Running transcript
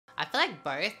I feel like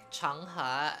both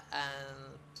Chungha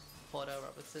and Porter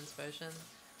Robertson's version,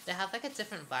 they have like a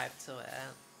different vibe to it.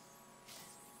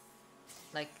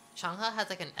 Like Chungha has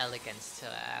like an elegance to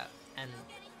it, and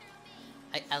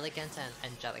like elegant and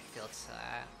angelic feel to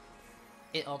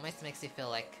it. It almost makes you feel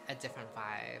like a different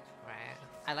vibe, right?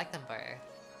 I like them both.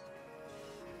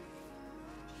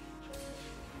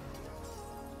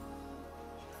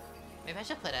 Maybe I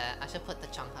should put the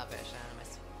Chungha version on my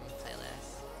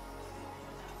playlist.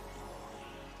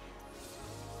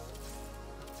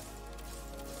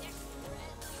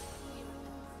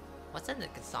 What's the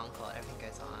song called? Everything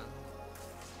Goes On.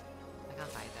 I can't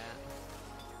find it.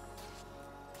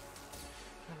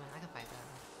 Come on, I can find it.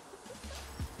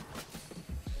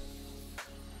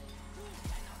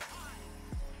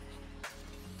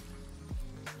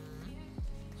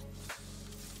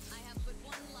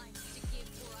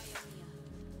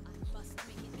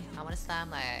 I want to slam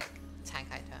like tank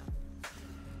item.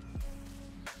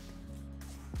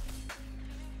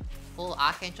 Oh,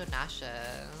 Archangel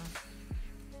Nasha.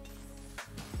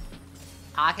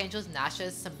 Archangel's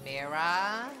Nasha's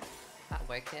Samira. That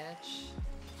workage.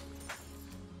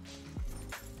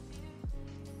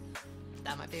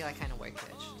 That might be like kind of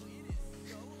workage.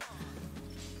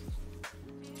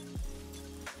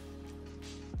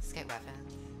 Escape weapon.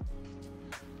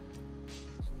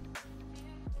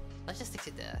 Let's just stick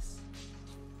to this.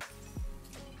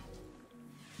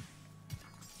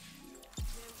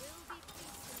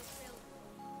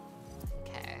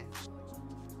 Okay.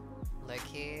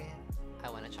 Low-key, I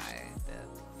wanna try it.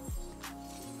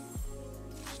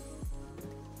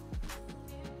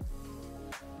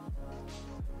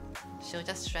 She'll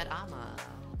just shred armor.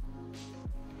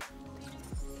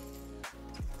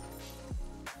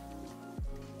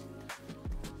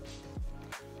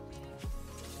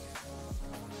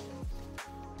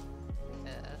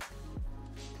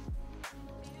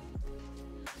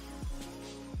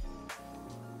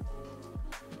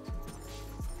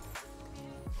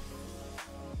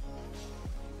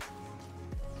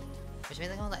 Which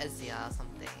means I'm gonna let Azia or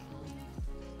something.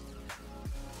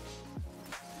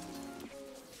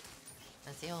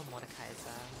 Azia or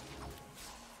Mordekaiser.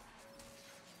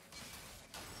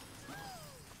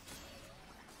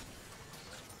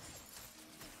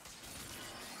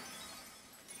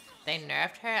 They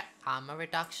nerfed her armor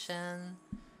reduction,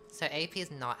 so AP is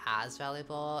not as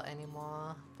valuable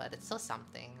anymore, but it's still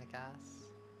something, I guess.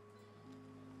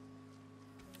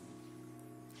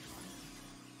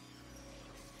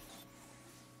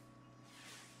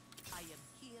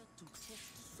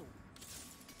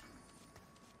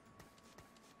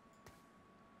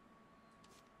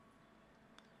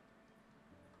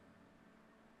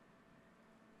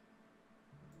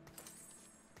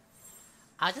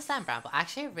 I'll just land Bramble. I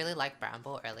actually really like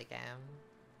Bramble early game.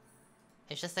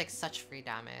 It's just like such free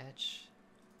damage.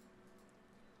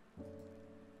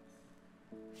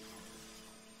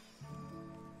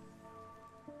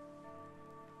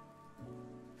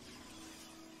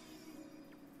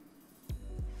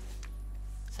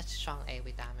 Such strong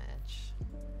AoE damage.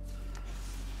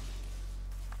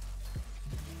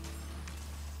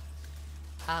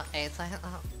 Oh, it's like,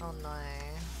 oh no.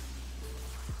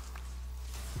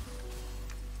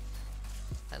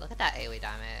 Like, look at that AoE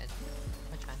damage.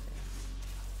 I'm trying to.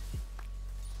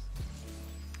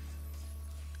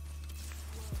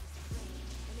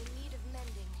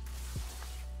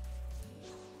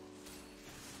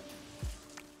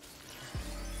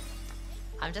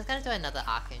 I'm just gonna do another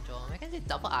Archangel. We're gonna do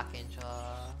double Archangel.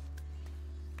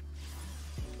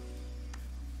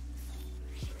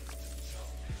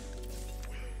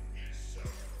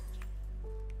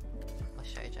 Or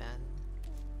Shojin.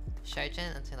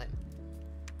 Shojin until like...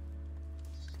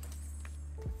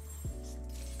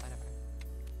 whatever.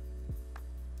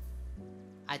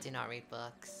 I do not read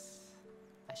books.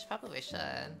 I probably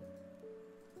should.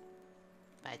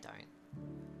 But I don't.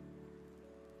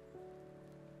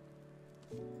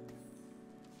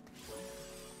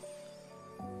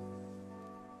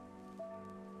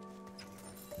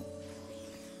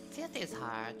 TFT is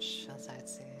harsh, as I'd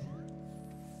say.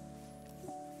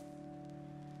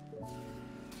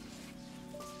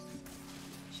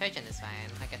 Shojin is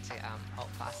fine, I get to ult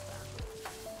faster.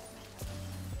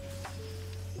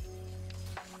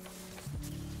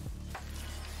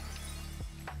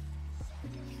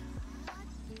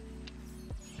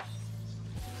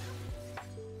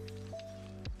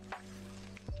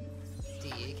 Do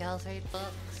you girls read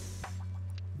books?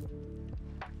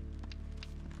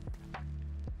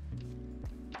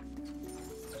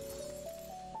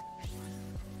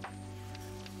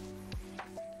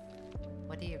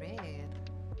 What do you read?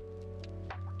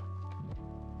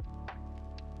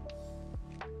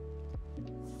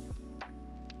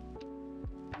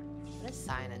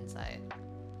 Sign Insight.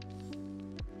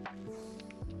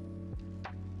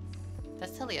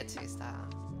 That's totally a 2-star.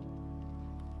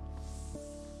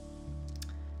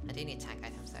 I do need tank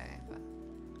items though, but...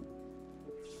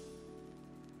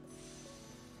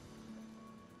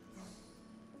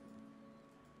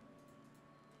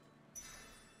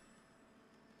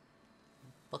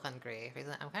 Book on Grief.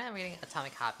 I'm kind of reading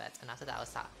Atomic Habits, and after that I'll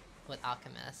start with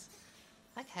Alchemist.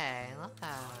 Okay, love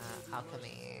that.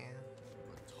 Alchemy.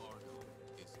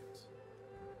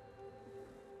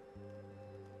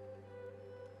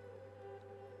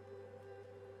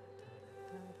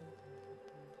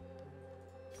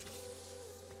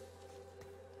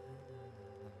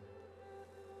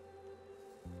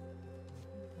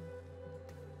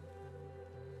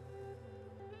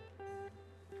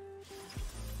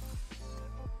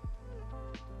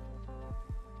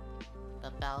 The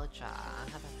Bell Jar. How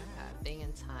about that? Being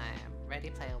in Time.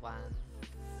 Ready Player One.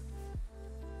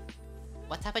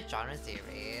 What type of genres do you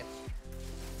read?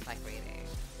 Like reading?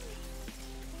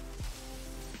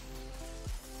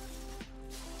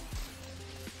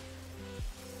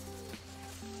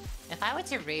 If I were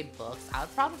to read books, I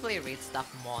would probably read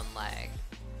stuff more on like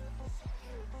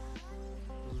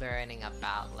learning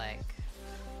about like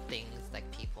things, like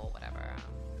people, whatever.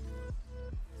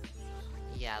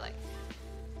 Yeah, like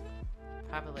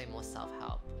probably more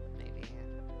self-help, maybe.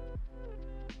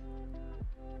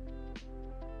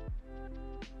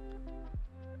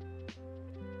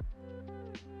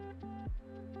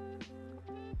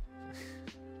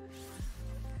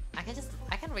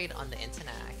 I can read on the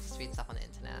internet. I can just read stuff on the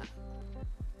internet.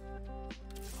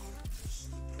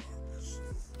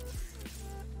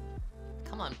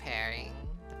 Come on, pairing.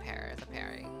 The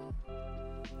pairing.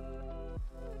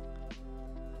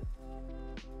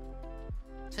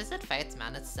 Twisted Fates,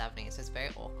 man, it's 70, so it's very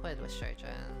awkward with Shojin.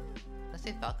 Let's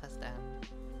do Velka's then.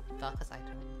 Velka's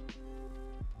item.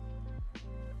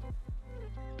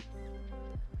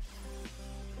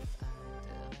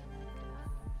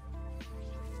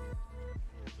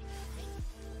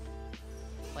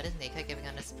 What is Nika giving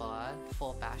on the spot?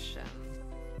 Full fashion.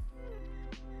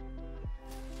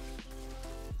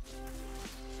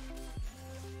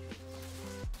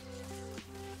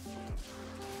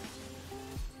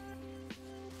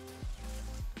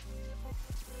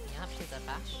 Yep, she's a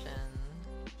fashion.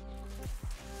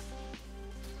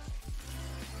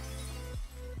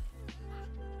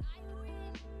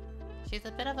 She's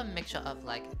a bit of a mixture of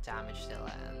like damage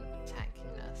dealer and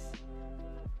tankiness.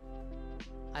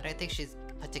 I don't think she's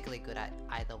particularly good at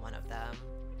either one of them.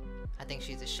 I think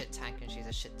she's a shit tank and she's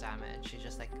a shit damage. She's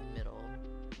just like middle.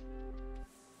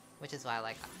 Which is why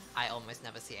like I almost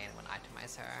never see anyone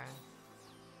itemize her.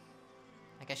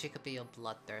 I guess she could be your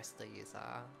Bloodthirster user.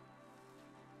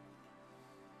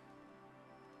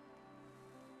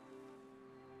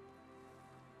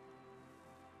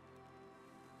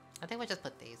 I think we'll just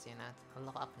put these units. A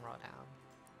level up and roll down.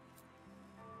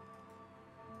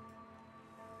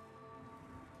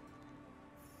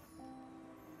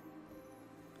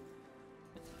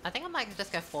 I think I might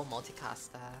just go full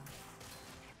Multicaster.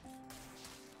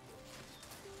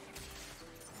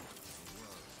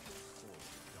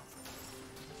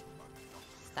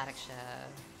 Static Shift.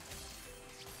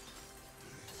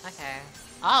 Okay.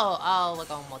 Oh, we're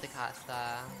going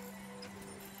Multicaster.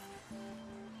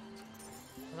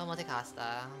 We're going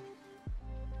Multicaster.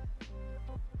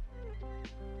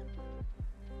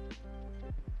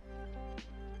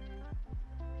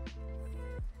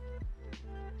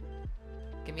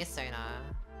 Give me a sonar.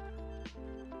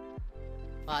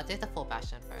 Well, I'll do the full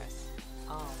bastion first.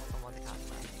 Oh, we're going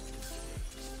Multicaster.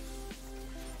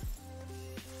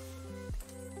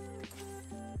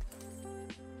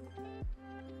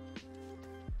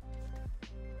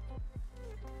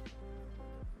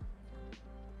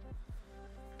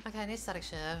 Okay, I need Static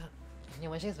Shift. Yeah,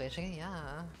 when she's wishing,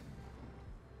 yeah.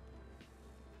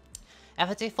 If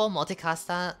I do full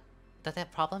Multicaster, the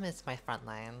problem is my front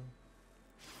line.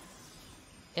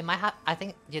 It might have. I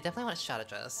think you definitely want to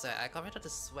strategize, so I got rid of the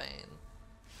Swain.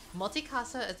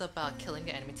 Multicaster is about killing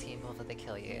the enemy team before they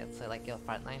kill you, so like your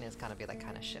front line is gonna be like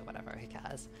kind of shit, whatever, who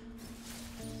cares.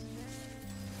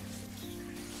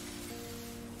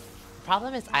 The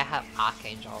problem is I have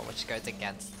Archangel, which goes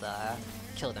against the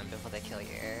kill them before they kill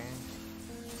you.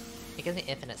 It gives me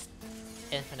infinite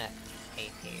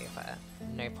AP, but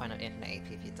no point of infinite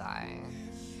AP if you die.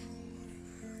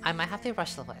 I might have to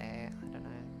rush level 8, I don't know.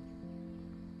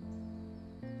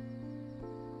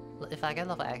 If I get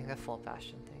level 8, I can go full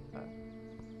fashion thing, but...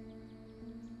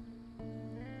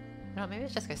 No, maybe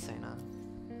it's just go Sona.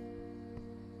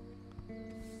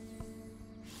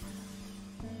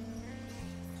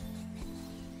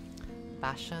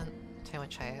 Bastion, Too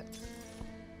much height.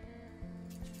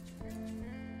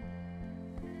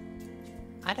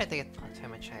 I don't think it's too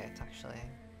much height, actually.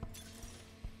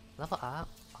 Level up?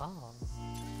 Oh.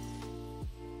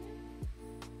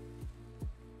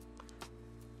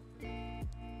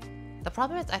 The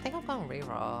problem is, I think I'm going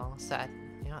reroll, so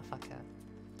you know what, fuck it.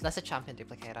 Let's a champion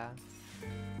duplicator.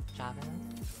 Javin.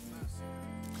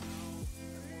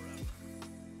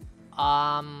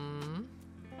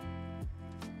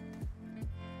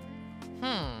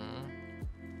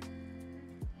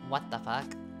 What the fuck?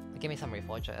 Give me some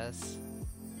reforgers.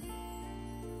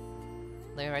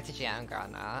 Let me write to GM girl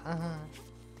now.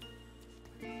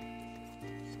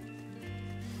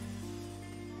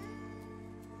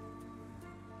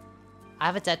 I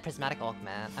have a dead prismatic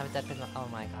augment. I have a dead prismatic. Oh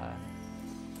my god.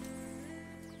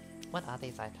 What are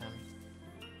these items?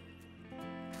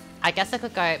 I guess I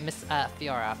could go Miss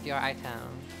Fiora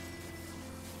item.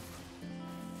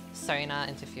 Sona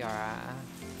into Fiora.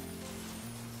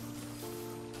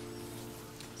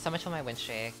 So much for my wind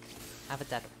streak. I have a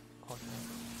dead augment.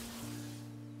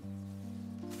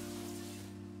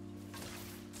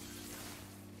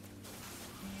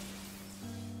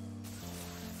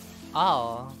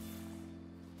 Oh.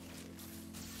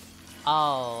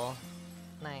 Oh.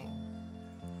 Nice.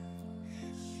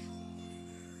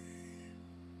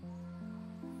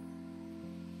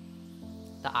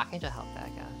 The Archangel helped there, I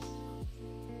guess.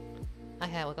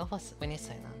 Okay, we'll go for we need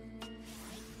Sona.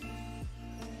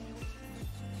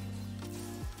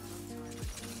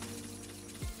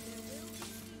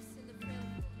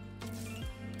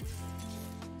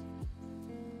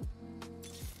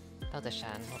 That was a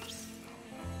Shen, whoops.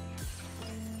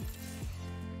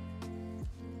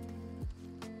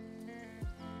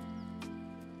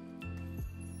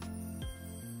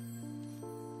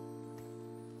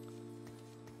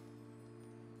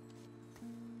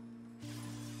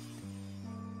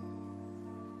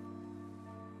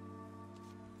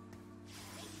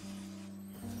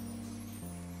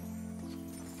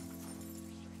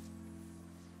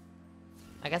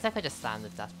 I guess I could just slam the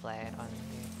Deathblade on you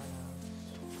for now.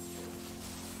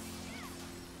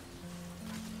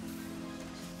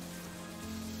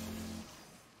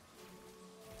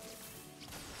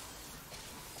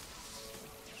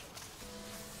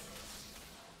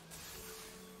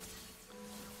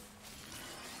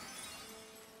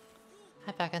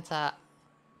 Hi back into.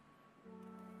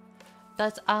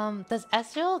 Does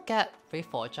Ezreal get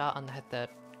Reforger on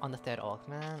the third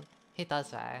augment? He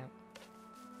does, right?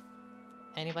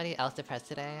 Anybody else depressed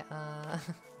today?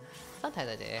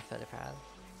 Sometimes I do feel depressed.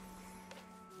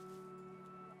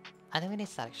 I think we need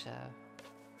Static Show.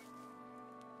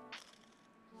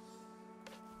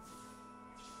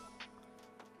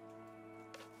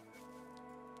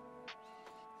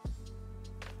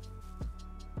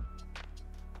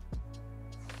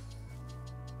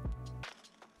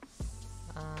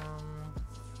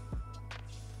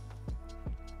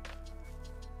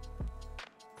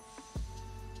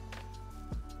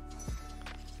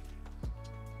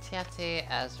 TFT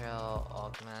Ezreal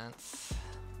augments.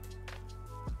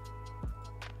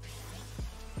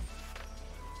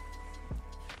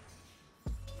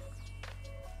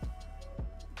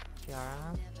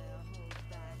 Fiora.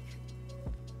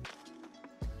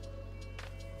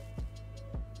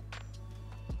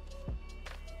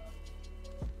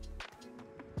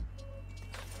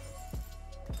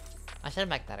 I should have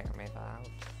magnetic remover. Oops.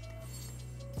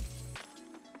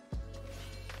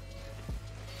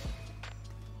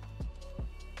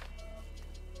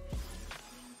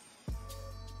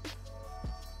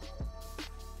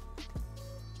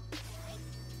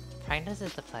 Practice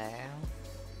is the play.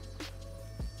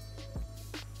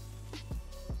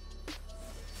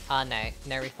 No,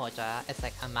 no Reforger. It's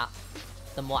like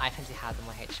the more items you have, the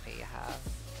more HP you have.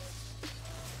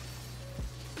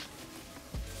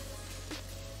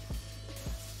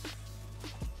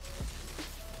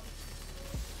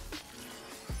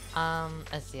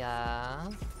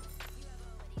 Azia.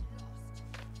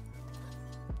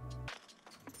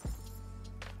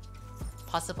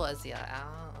 Possible Azia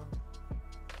out.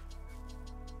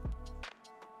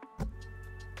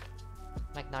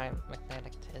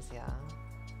 Magnetic to Azia.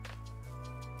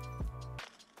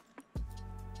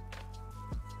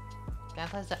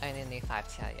 Gameplay's the only new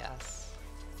 5 tier, yes.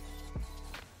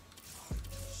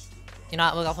 You know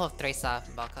what, we'll go for 3-star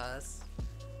Valkos.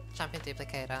 Champion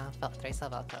duplicator, 3-star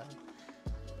Valkos.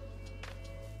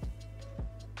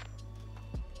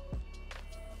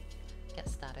 Get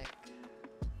static.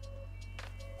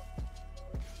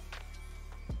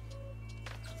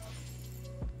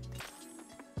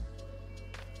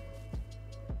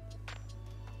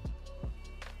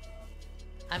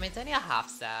 I mean, it's only a half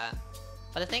set.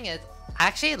 But the thing is, I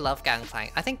actually love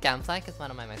Gangplank. I think Gangplank is one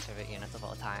of my most favorite units of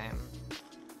all time.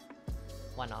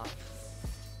 One of.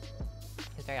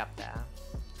 He's very up there.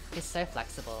 He's so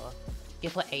flexible. You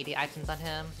can put AD items on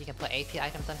him, you can put AP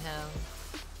items on him.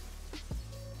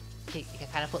 You can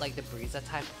kind of put like the Bruiser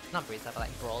type, not Bruiser, but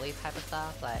like Brawly type of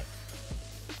stuff, like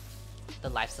the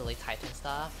Lifesteal Titan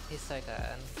stuff. He's so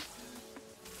good.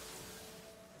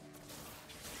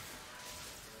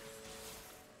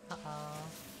 Uh-oh.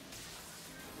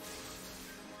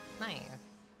 Nice.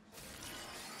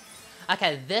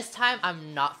 Okay, this time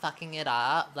I'm not fucking it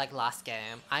up like last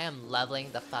game. I am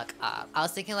leveling the fuck up. I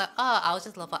was thinking like, oh, I'll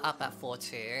just level up at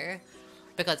 4-2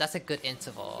 because that's a good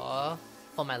interval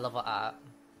for my level up.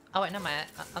 Oh wait, no,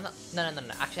 I'm not. No.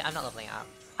 Actually, I'm not leveling up.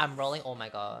 I'm rolling all my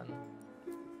gold.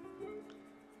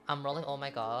 I'm rolling all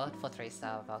my gold for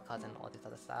 3-star Velcos and all this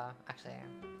other stuff. Actually.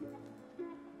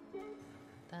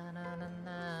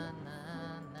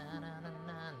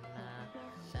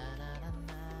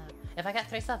 If I get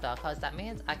 3-star Velcos, that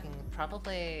means I can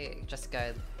probably just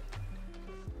go...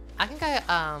 I can go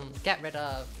get rid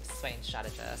of Swain's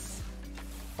Strategist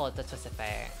for the Twisted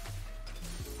Fate.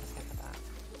 Let's go for that.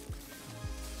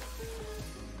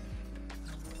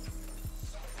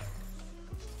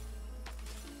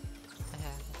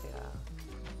 Okay, let's do that.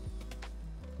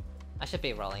 I should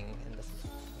be rolling in this.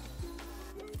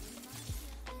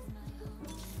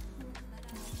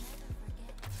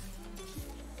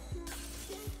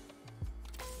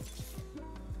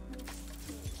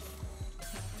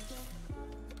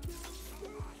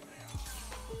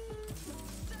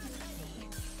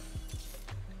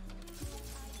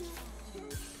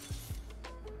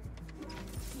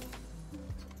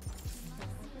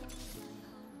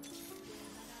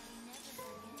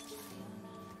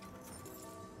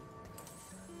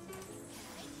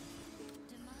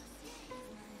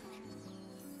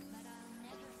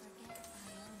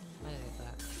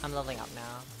 I'm leveling up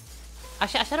now.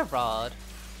 Actually, I should have rolled.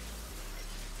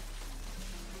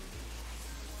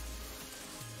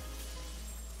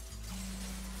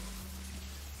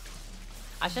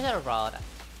 I should have rolled.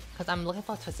 Because I'm looking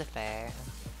for Twisted Fate.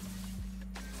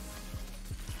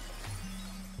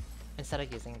 Instead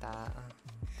of using that.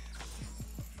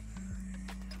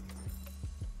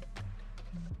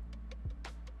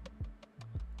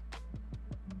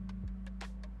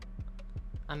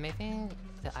 I'm moving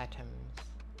the items.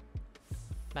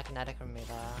 Magnetic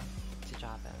remover to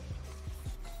Jarvan.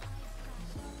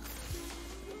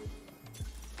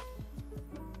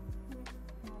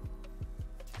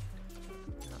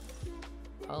 No.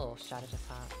 Oh, Strategist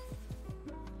hat.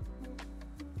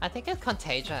 I think it's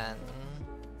Contagion.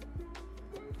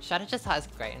 Strategist hat is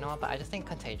great and all, but I just think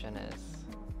Contagion is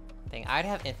thing. I already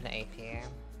have infinite AP.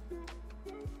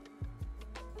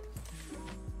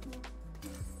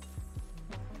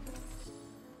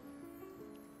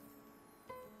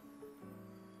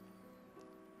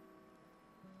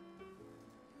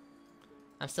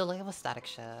 I'm still looking for Static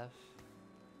Shift.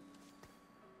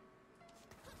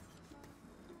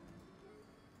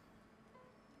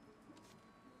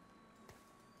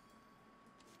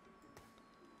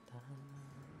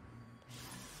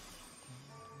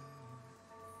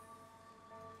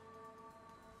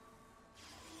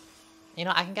 You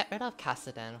know, I can get rid of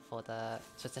Cassidon for the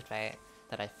Twisted Fate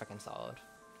that I freaking sold.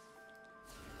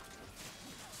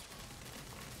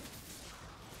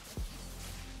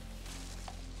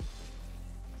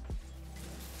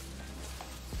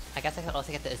 I guess I could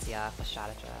also get the Izia for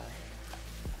Strategist.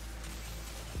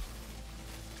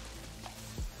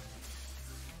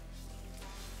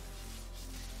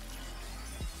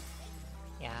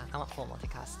 Yeah, I want full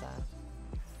Multicaster.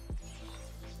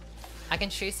 I can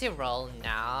choose to roll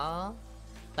now.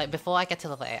 Like before I get to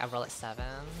level 8, I roll at 7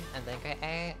 and then go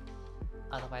 8.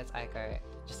 Otherwise I go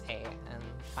just 8 and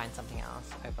find something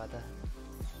else over the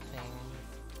thing.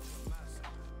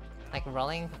 Like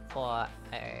rolling for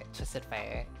a Twisted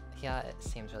Fate here, it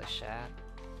seems really shit.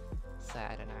 So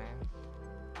I don't know.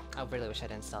 I really wish I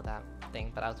didn't sell that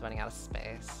thing, but I was running out of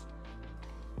space.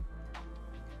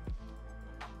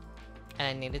 And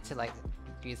I needed to like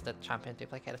use the champion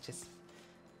duplicator to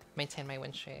maintain my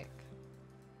win streak.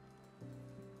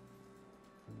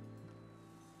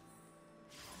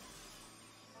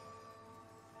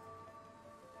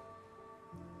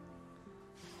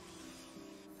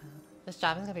 This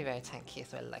Jarvan's gonna be very tanky,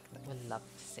 so I would love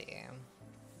to see him.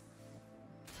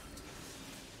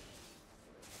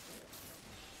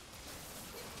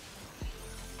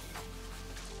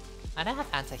 I don't have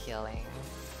anti-healing.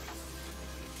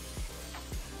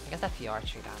 I guess that's your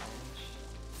true damage.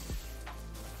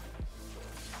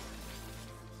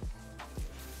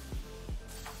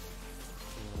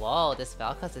 Whoa, this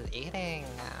Velcos is eating.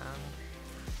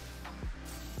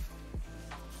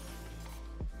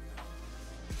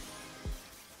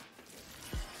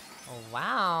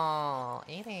 wow!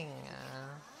 Eating.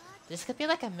 This could be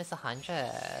like a Miss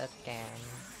 100 game.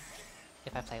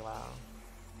 If I play well.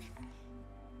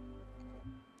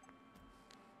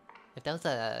 If there was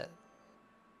a...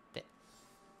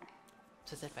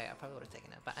 Twisted Fate, I probably would have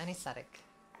taken it. But I need static.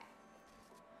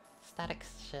 Static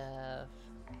shift.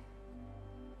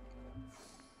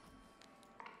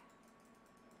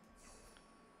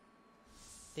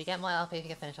 Do you get more LP if you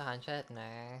can finish 100?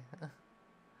 No.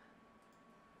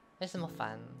 This is more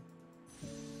fun.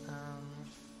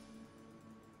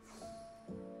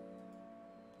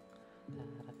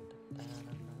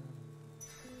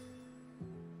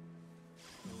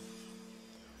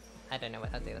 I don't know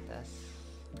what I'll do with this.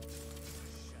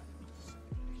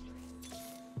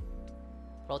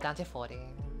 Roll down to 40.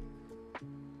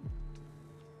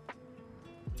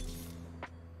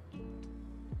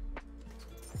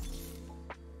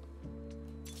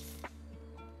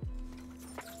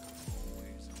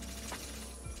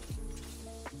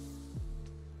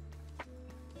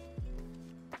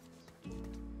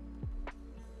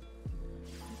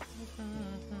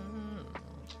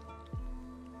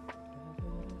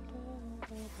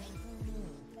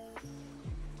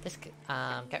 Just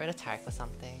get rid of Tarek or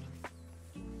something.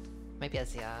 Maybe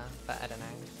Azia, but I don't know.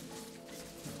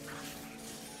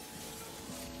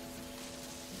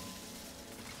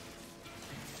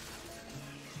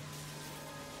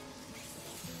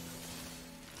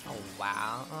 Oh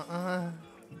wow.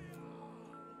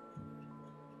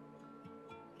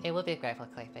 It would be great for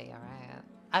Clayface, you're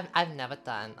right. I've never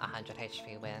done 100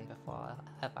 HP win before,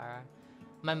 ever.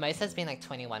 My most has been like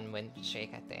 21 win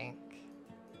streak, I think.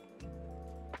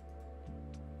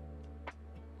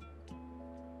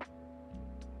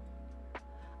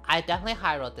 I definitely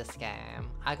high rolled this game.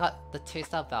 I got the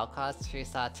 2-star Vel'Koz,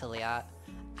 2-star Talia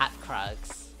at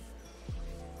Krugs.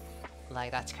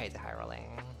 Like, that's crazy high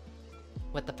rolling.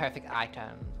 With the perfect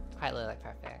item. Quite literally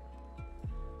perfect.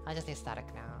 I just need static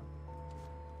now.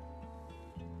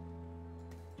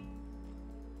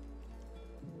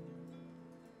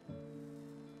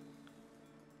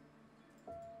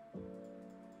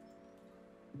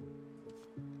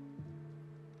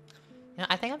 You know,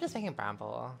 I think I'm just making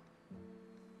Bramble.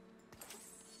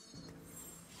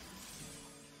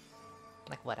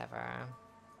 Like, whatever.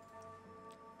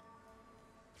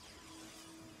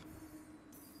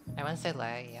 I want to say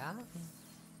Lay, yeah?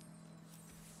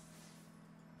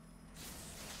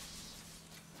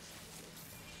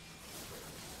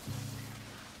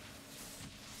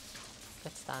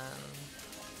 Good stun.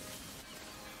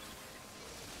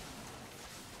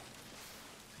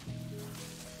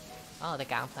 Oh, the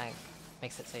Gangplank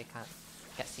makes it so you can't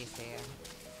get CC.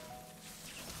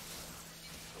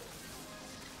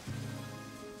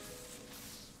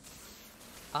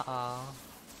 Uh-oh.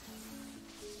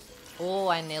 Oh,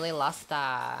 I nearly lost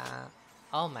that.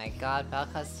 Oh my god,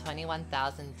 Vel'Koz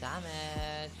 21,000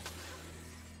 damage.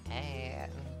 Hey.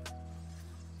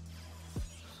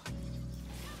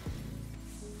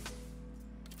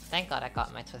 Thank god I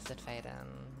got my Twisted Fate in.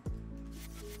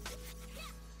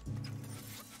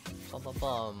 Boom boom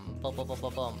boom, boom boom boom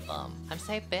boom boom boom. I'm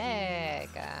so big.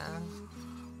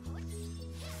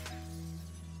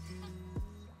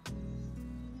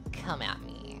 Come at me.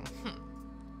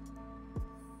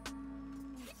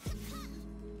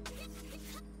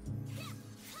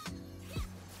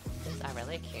 I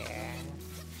really care.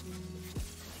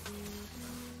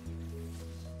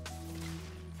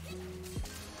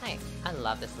 Hi, I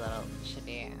love this little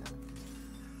chibi.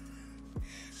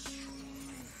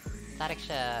 Static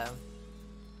shift.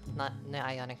 No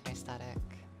ionic, no static.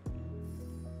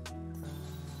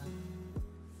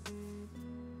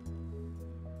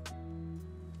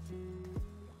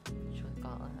 Should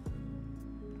gauntlet.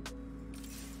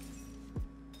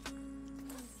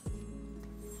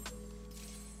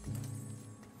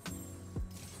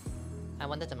 I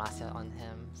want the Demacia on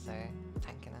him, so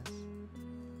tankiness.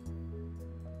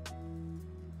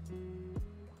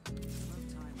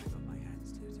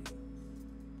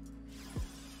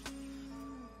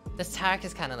 This Tarek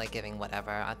is kind of like giving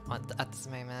whatever at this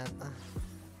moment.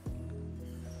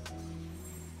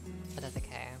 But that's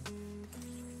okay.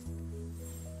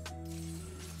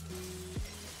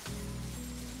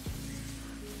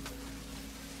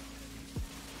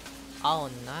 Oh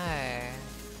no!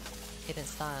 He didn't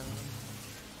stun.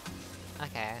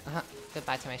 Okay,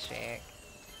 goodbye to my streak.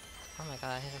 Oh my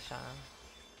god, here's a shot.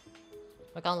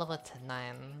 We're going level to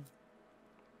 9.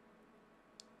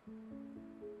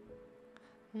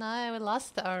 No, we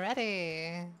lost it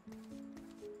already.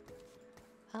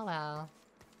 Oh well.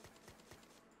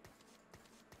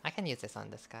 I can use this on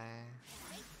this guy.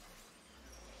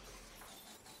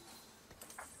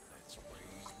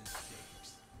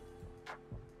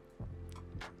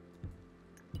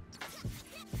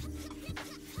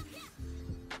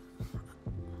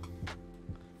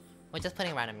 We're just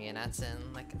putting random units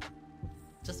in, like,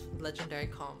 just legendary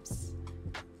comps.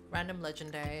 Random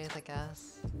legendaries, I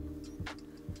guess.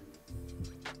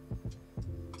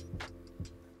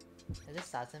 Is this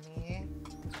Sazumi?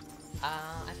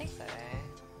 I think so.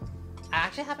 I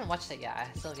actually haven't watched it yet. I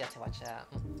still have yet to watch it.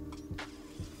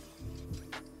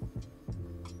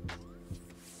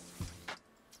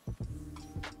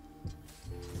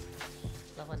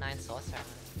 Level 9 sorcerer.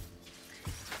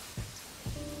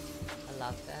 I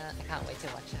love it. I can't wait to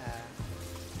watch her.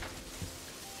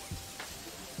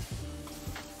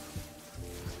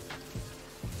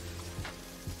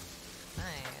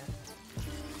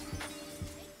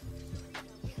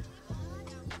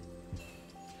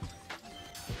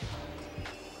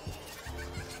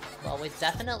 Well, we're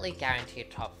definitely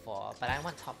guaranteed top 4, but I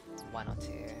want top 1 or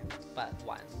 2. But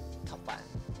 1. Top 1.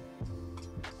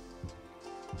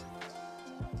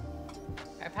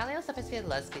 Apparently it was supposed to be a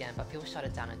lesbian, but people shut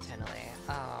it down internally.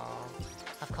 Oh,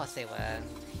 of course they would.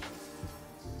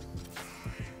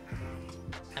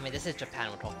 I mean, this is Japan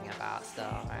we're talking about still,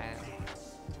 right?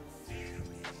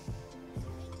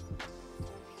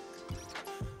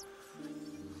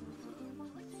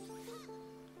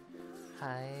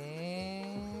 Hi.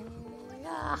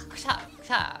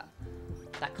 Yeah,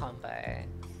 that combo.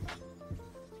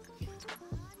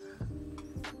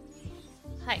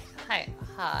 Hi,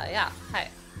 yeah, hi.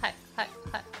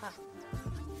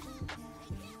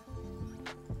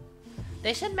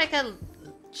 They should make a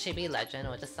chibi legend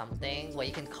or just something where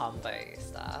you can combo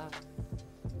stuff.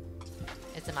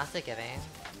 It's Demacia giving.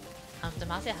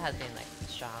 Demacia has been like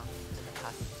strong in the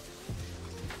past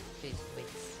few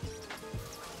weeks.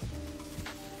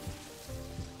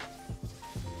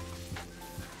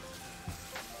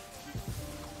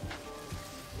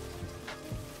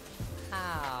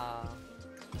 How?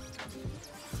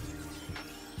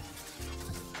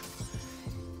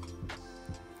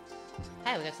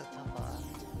 Hey, we got some top 4.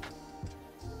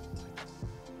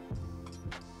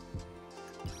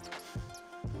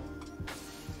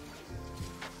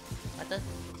 What does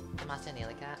Demacia need?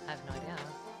 Like, I have no idea.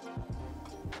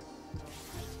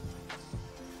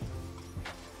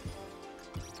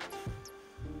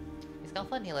 He's going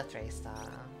for Neela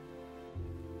 3-star.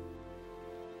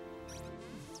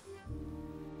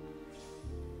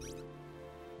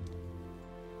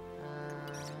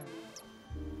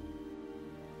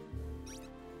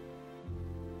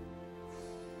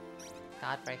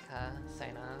 Godbreaker,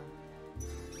 Sona.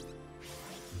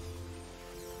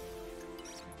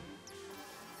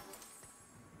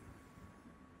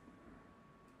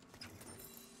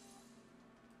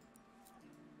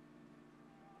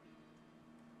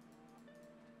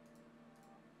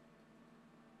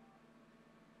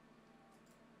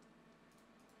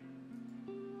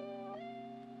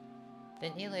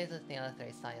 Didn't you lose with Neela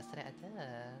 3-star yesterday? I did.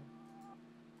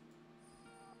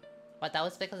 But that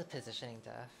was because of positioning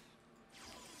diff.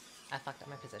 I fucked up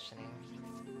my positioning.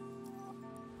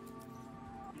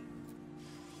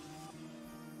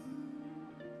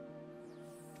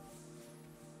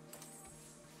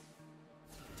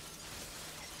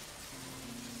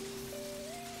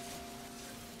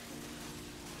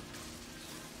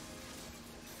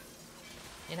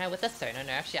 You know, with the Sona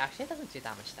nerf, she actually doesn't do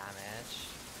that much damage.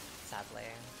 Sadly.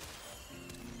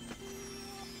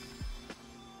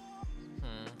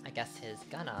 I guess his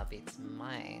gunner beats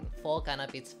mine. 4 gunner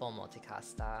beats 4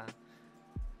 multicaster.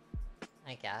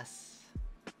 I guess.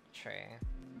 True.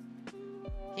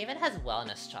 He even has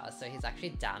wellness charge, so he's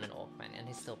actually down in augment and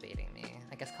he's still beating me.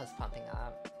 I guess cause pumping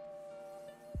up.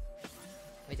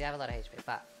 We do have a lot of HP,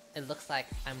 but it looks like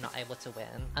I'm not able to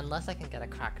win unless I can get a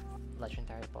cracked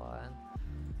legendary board.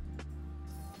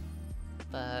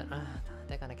 But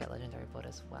they're gonna get legendary board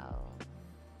as well.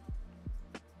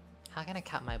 How can I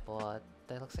cap my board?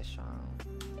 They look so strong.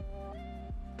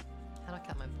 How do I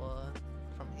cap my board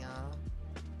from here?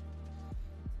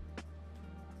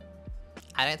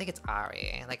 I don't think it's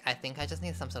Ari. Like, I think I just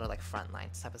need some sort of like frontline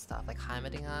type of stuff. Like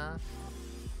Heimerdinger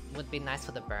would be nice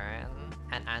for the burn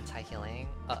and anti-healing.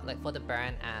 Like for the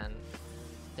burn and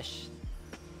the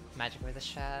magic resist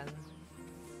shed.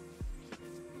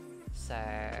 So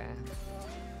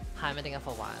Heimerdinger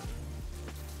for 1.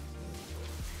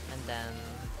 And then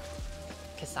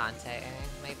K'Sante,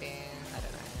 maybe? I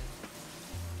don't know.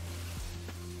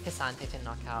 K'Sante to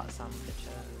knock out some bitches.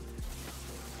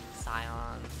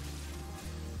 Scion.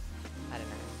 I don't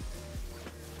know.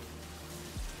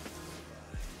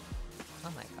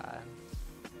 Oh my god.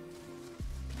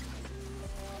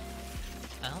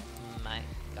 Oh my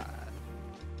god.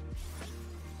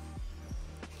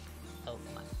 Oh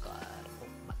my god.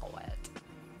 Oh my god.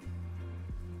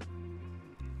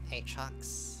 Aatrox.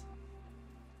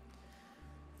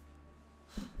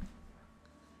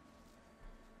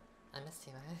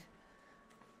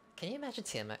 Can you imagine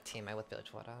teammate with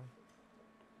Bilgewater?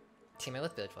 Teammate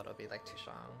with Bilgewater would be like too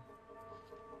strong.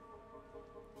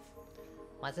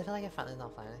 Why does it feel like your front line's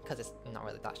not flying? Because it's not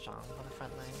really that strong on the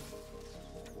front line.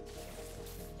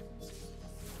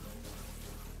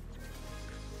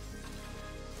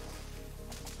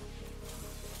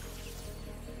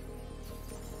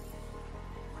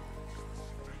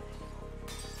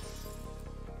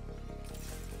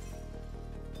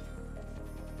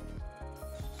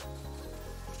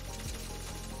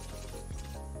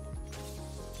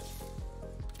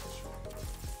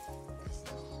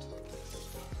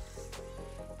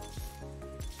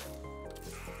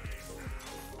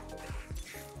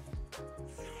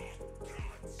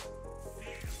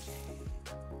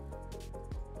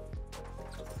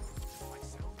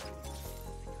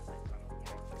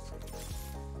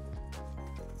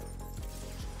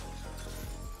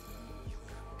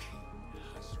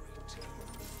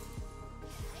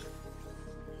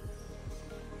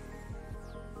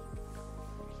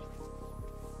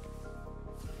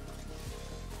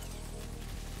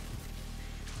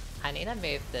 I need to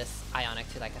move this Ionic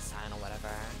to like a sign or whatever.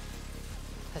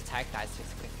 Cause Tarek dies too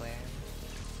quickly.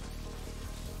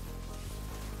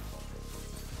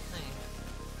 Nice.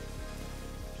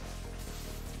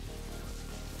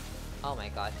 Oh my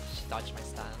god, she dodged my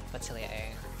stun. Batilia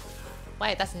A.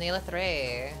 Wait, that's Neela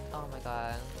 3! Oh my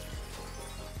god.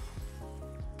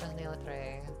 That's Neela 3.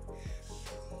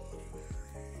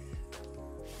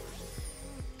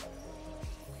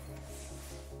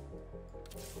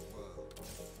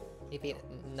 You beat—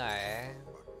 no.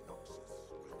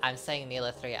 I'm saying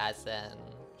Neela 3 as in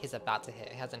he's about to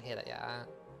hit. He hasn't hit it yet.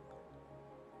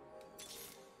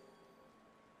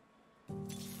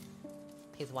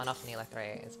 He's one off Neela 3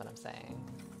 is what I'm saying.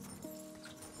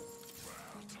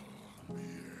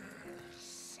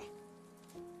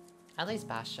 At least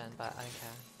Bastion, but I don't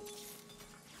care.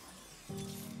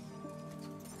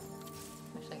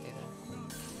 Actually, I do.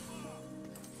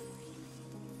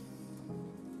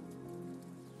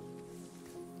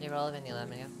 You roll a vanilla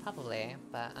menu? Probably,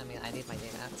 but I mean, I need my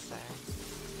unit, so.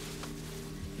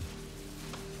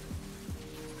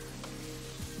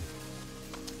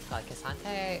 God,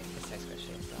 Cassante is so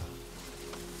squishy, so.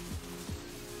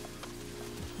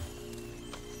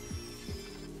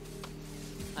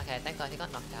 Okay, thank god he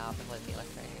got knocked out before the Neela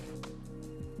 3.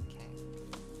 Okay.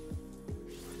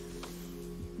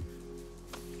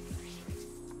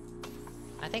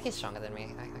 I think he's stronger than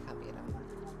me. I can't beat him.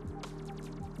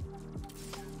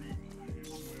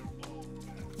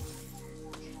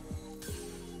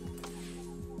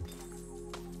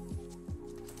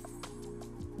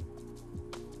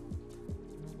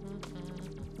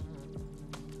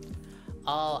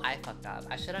 Oh, I fucked up.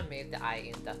 I should have moved the IE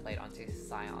and Deathblade onto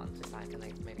Scion, so I can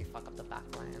like maybe fuck up the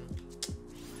backline.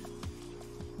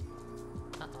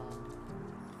 Uh-oh.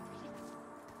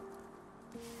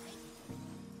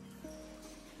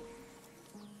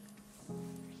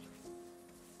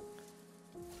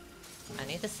 I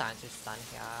need the Scion to stun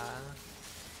here.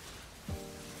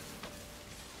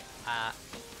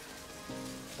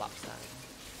 Flop stun.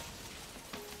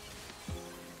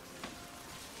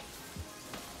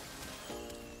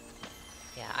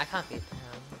 Yeah, I can't beat him.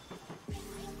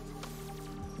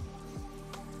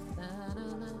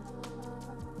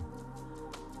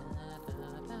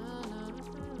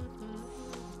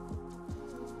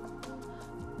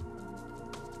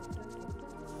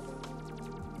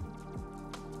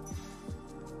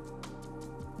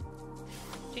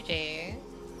 GG.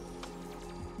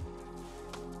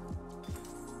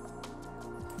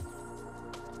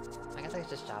 I guess I could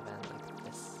just jab in like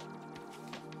this.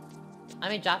 I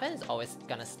mean, Javan is always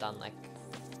gonna stun like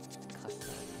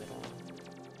cluster middle.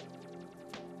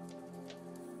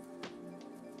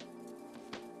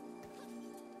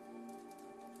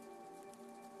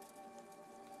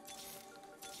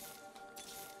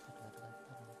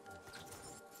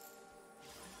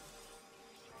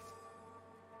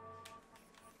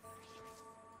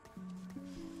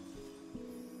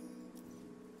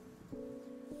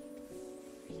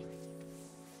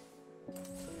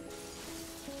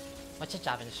 Watch a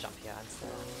Javan just jump here instead.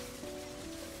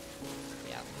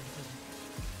 Yeah.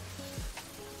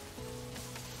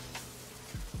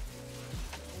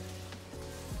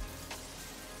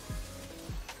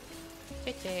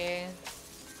 GG.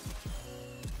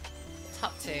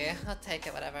 Top 2. I'll take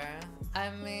it, whatever. I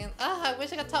mean, I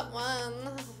wish I got top 1,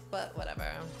 but whatever.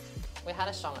 We had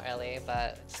a strong early,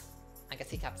 but I guess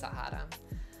he caps out harder.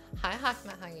 Hi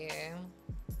Hackmat, how are you?